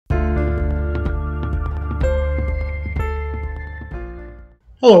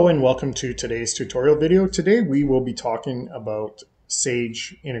Hello and welcome to today's tutorial video. Today we will be talking about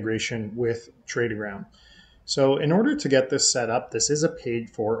Sage integration with Tradogram. So in order to get this set up, this is a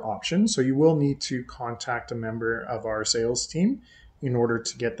paid for option. So you will need to contact a member of our sales team in order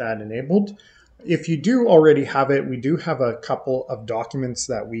to get that enabled. If you do already have it, we do have a couple of documents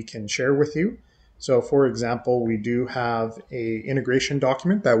that we can share with you. So for example, we do have an integration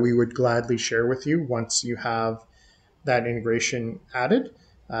document that we would gladly share with you once you have that integration added.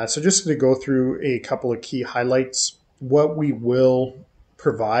 So just to go through a couple of key highlights, what we will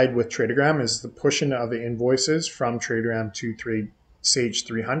provide with Tradogram is the pushing of invoices from Tradogram to Sage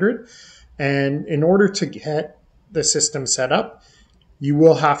 300. And in order to get the system set up, you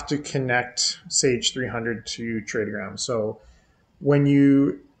will have to connect Sage 300 to Tradogram. So when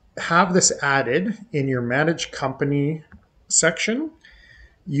you have this added in your Manage Company section,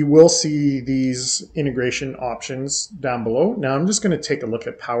 you will see these integration options down below. Now I'm just going to take a look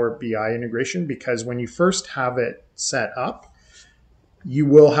at Power BI integration because when you first have it set up, you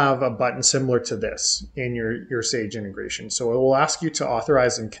will have a button similar to this in your Sage integration. So it will ask you to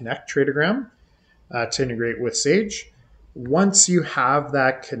authorize and connect Tradogram to integrate with Sage. Once you have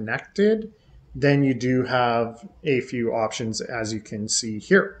that connected, then you do have a few options as you can see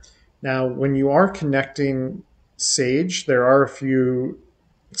here. Now, when you are connecting Sage, there are a few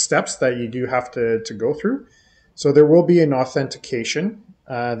steps that you do have to go through. So there will be an authentication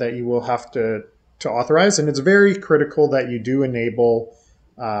that you will have to authorize, and it's very critical that you do enable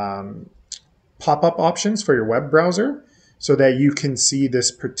pop-up options for your web browser so that you can see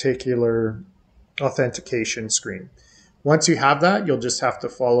this particular authentication screen. Once you have that, you'll just have to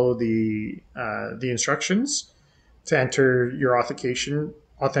follow the instructions to enter your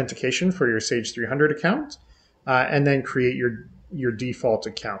authentication for your Sage 300 account, and then create your default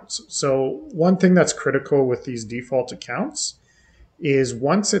accounts. So one thing that's critical with these default accounts is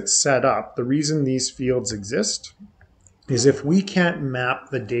once it's set up, the reason these fields exist is if we can't map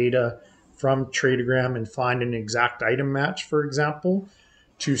the data from Tradogram and find an exact item match, for example,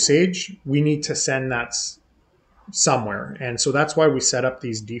 to Sage, we need to send that somewhere. And so that's why we set up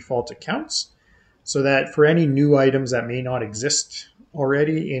these default accounts so that for any new items that may not exist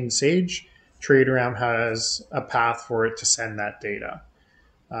already in Sage, Tradogram has a path for it to send that data.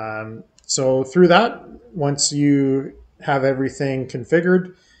 So through that, once you have everything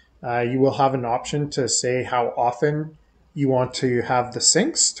configured, you will have an option to say how often you want to have the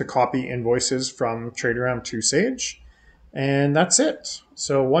syncs to copy invoices from Tradogram to Sage. And that's it.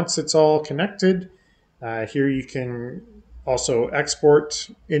 So once it's all connected, here you can also export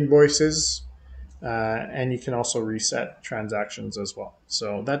invoices, and you can also reset transactions as well.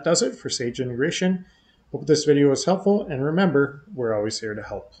 So that does it for Sage integration. Hope this video was helpful, and remember, we're always here to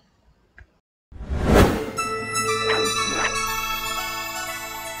help.